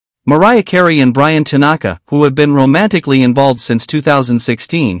Mariah Carey and Bryan Tanaka, who have been romantically involved since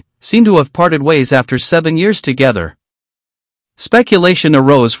 2016, seem to have parted ways after 7 years together. Speculation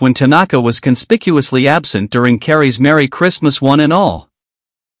arose when Tanaka was conspicuously absent during Carey's Merry Christmas One and All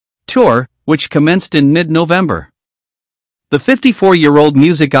tour, which commenced in mid-November. The 54-year-old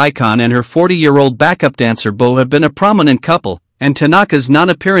music icon and her 40-year-old backup dancer beau have been a prominent couple, and Tanaka's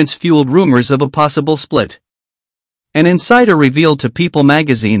non-appearance fueled rumors of a possible split. An insider revealed to People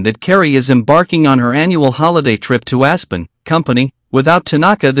magazine that Carey is embarking on her annual holiday trip to Aspen, company, without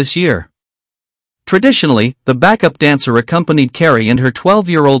Tanaka this year. Traditionally, the backup dancer accompanied Carey and her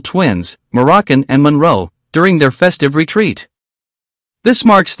 12-year-old twins, Moroccan and Monroe, during their festive retreat. This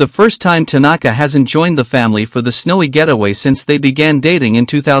marks the first time Tanaka hasn't joined the family for the snowy getaway since they began dating in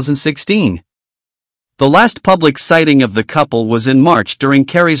 2016. The last public sighting of the couple was in March during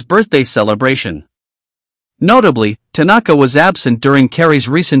Carey's birthday celebration. Notably, Tanaka was absent during Carey's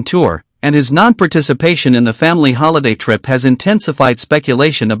recent tour, and his non-participation in the family holiday trip has intensified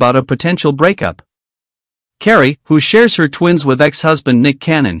speculation about a potential breakup. Carey, who shares her twins with ex-husband Nick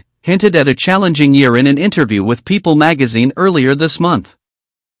Cannon, hinted at a challenging year in an interview with People magazine earlier this month.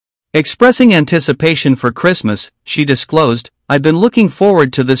 Expressing anticipation for Christmas, she disclosed, "I've been looking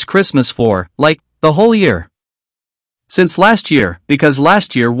forward to this Christmas for, like, the whole year. Since last year, because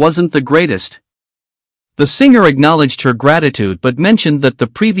last year wasn't the greatest." The singer acknowledged her gratitude but mentioned that the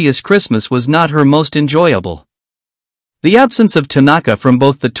previous Christmas was not her most enjoyable. The absence of Tanaka from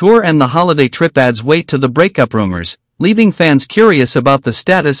both the tour and the holiday trip adds weight to the breakup rumors, leaving fans curious about the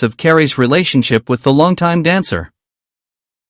status of Carey's relationship with the longtime dancer.